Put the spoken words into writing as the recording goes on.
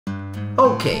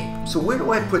Okay, so where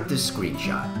do I put this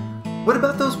screenshot? What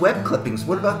about those web clippings?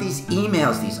 What about these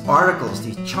emails, these articles,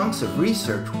 these chunks of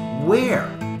research? Where?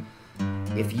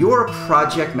 If you're a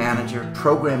project manager,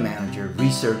 program manager,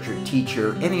 researcher,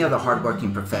 teacher, any other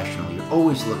hardworking professional, you're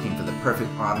always looking for the perfect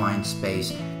online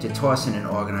space to toss in and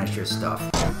organize your stuff.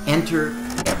 Enter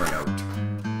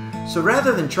Evernote. So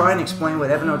rather than try and explain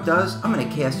what Evernote does, I'm going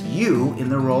to cast you in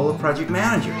the role of project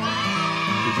manager.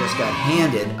 You just got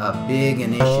handed a big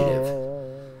initiative.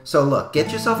 So look,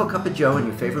 get yourself a cup of joe and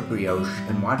your favorite brioche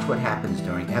and watch what happens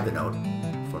during Evernote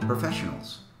for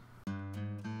professionals.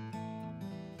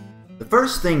 The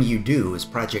first thing you do as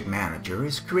project manager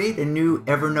is create a new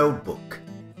Evernote book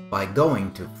by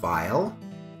going to File,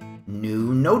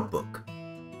 New Notebook.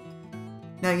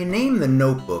 Now you name the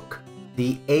notebook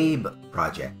the Abe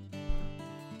Project.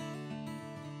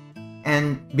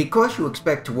 And because you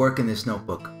expect to work in this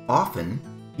notebook often,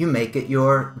 you make it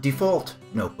your default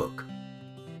notebook.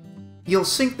 You'll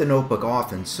sync the notebook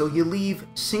often, so you leave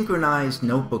Synchronized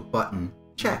Notebook button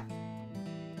checked.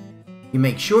 You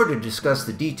make sure to discuss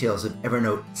the details of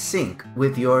Evernote Sync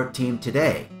with your team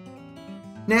today.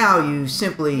 Now you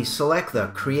simply select the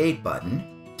Create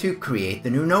button to create the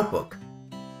new notebook.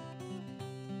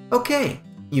 Okay,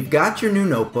 you've got your new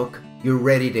notebook, you're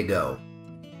ready to go.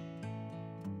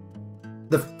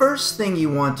 The first thing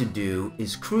you want to do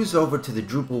is cruise over to the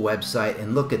Drupal website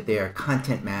and look at their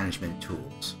content management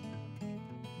tools.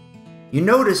 You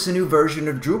notice a new version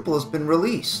of Drupal has been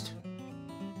released.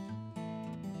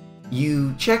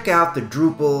 You check out the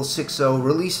Drupal 6.0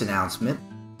 release announcement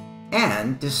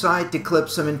and decide to clip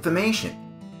some information.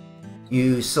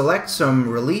 You select some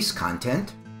release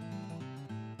content,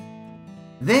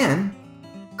 then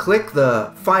click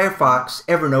the Firefox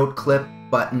Evernote clip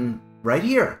button right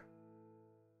here.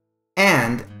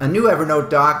 And a new Evernote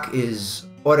doc is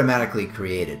automatically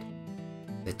created.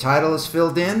 The title is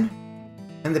filled in,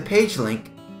 and the page link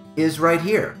is right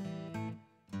here.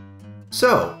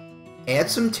 So, add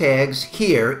some tags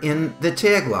here in the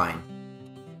tagline.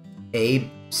 Abe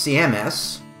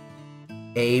CMS,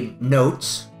 Abe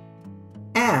Notes,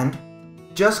 and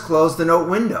just close the note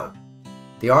window.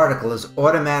 The article is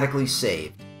automatically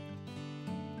saved.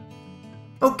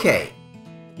 Okay,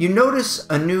 you notice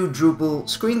a new Drupal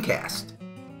screencast.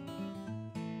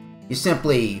 You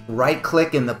simply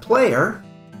right-click in the player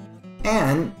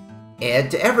and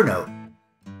add to Evernote.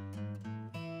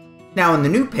 Now in the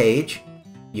new page,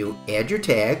 you add your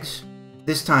tags,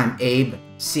 this time Abe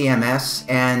CMS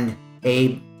and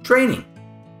Abe Training.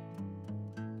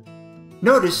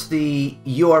 Notice the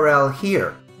URL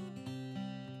here.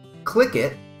 Click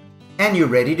it and you're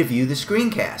ready to view the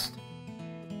screencast.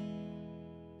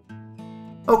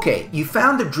 Okay, you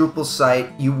found a Drupal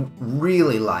site you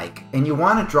really like and you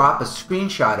want to drop a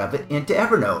screenshot of it into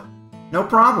Evernote. No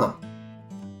problem.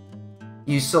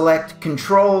 You select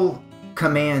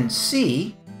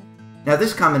Control-Command-C. Now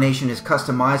this combination is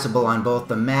customizable on both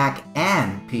the Mac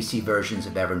and PC versions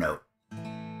of Evernote.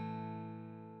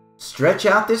 Stretch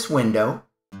out this window,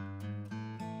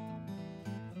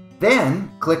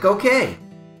 then click OK.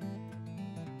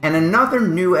 And another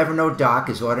new Evernote doc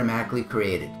is automatically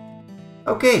created.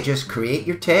 Okay, just create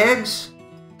your tags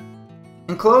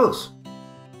and close.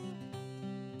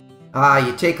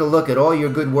 You take a look at all your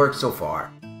good work so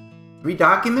far. 3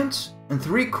 documents and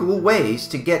 3 cool ways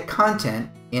to get content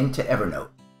into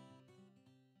Evernote.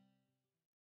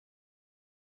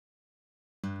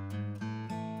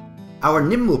 Our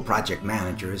nimble project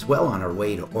manager is well on her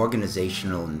way to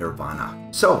organizational nirvana.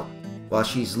 So, while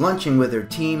she's lunching with her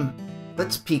team,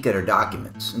 let's peek at her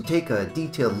documents and take a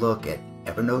detailed look at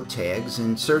Evernote tags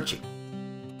and searching.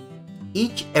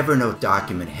 Each Evernote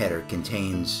document header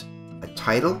contains a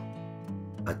title,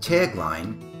 a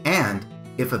tagline, and,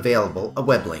 if available, a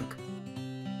web link.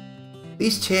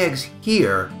 These tags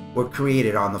here were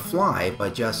created on the fly by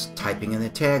just typing in the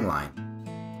tagline.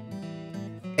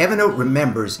 Evernote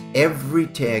remembers every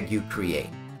tag you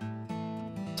create.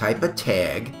 Type a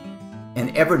tag,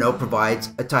 and Evernote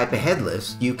provides a type ahead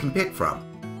list you can pick from.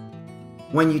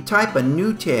 When you type a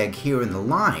new tag here in the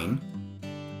line,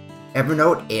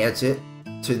 Evernote adds it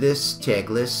to this tag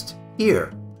list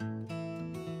here.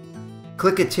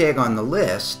 Click a tag on the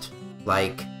list,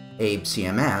 like Abe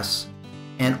CMS,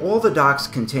 and all the docs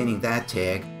containing that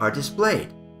tag are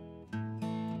displayed.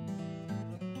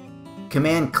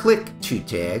 Command-click 2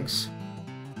 tags,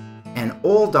 and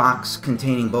all docs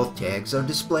containing both tags are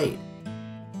displayed.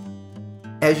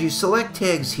 As you select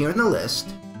tags here in the list,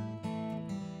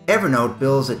 Evernote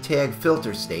builds a tag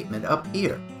filter statement up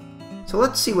here. So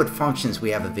let's see what functions we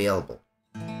have available.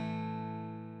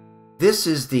 This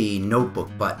is the Notebook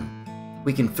button.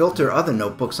 We can filter other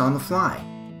notebooks on the fly.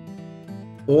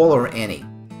 All or any.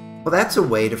 Well, that's a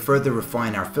way to further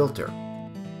refine our filter.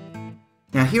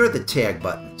 Now here are the tag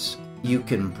buttons. You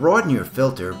can broaden your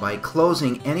filter by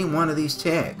closing any one of these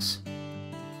tags.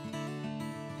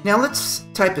 Now let's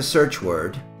type a search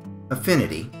word,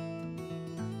 affinity,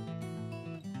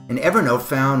 and Evernote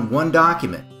found one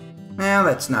document. Well,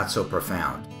 that's not so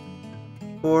profound.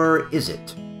 Or is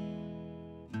it?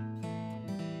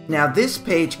 Now this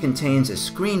page contains a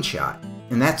screenshot,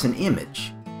 and that's an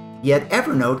image, yet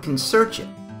Evernote can search it.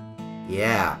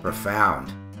 Yeah,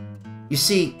 profound. You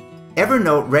see,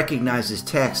 Evernote recognizes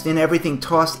text in everything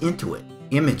tossed into it.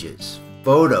 Images,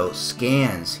 photos,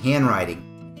 scans,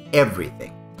 handwriting,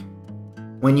 everything.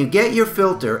 When you get your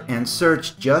filter and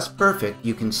search just perfect,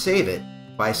 you can save it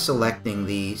by selecting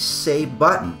the Save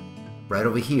button right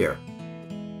over here.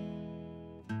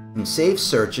 And saved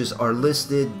searches are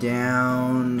listed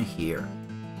down here.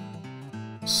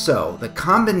 So, the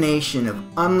combination of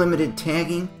unlimited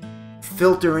tagging,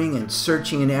 filtering, and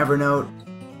searching in Evernote,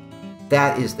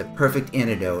 that is the perfect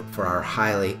antidote for our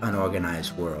highly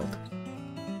unorganized world.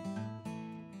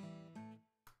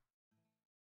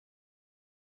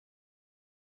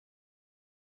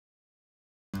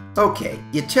 Okay,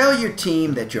 you tell your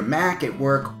team that your Mac at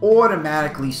work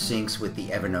automatically syncs with the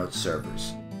Evernote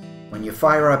servers. When you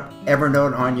fire up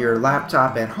Evernote on your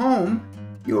laptop at home,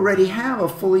 you already have a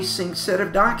fully synced set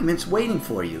of documents waiting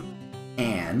for you.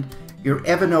 And your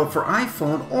Evernote for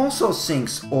iPhone also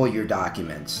syncs all your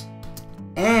documents.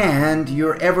 And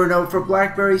your Evernote for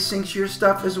Blackberry syncs your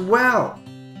stuff as well.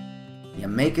 You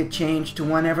make a change to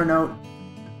one Evernote,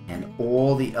 and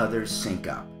all the others sync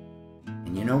up.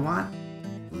 And you know what?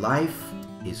 Life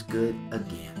is good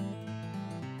again.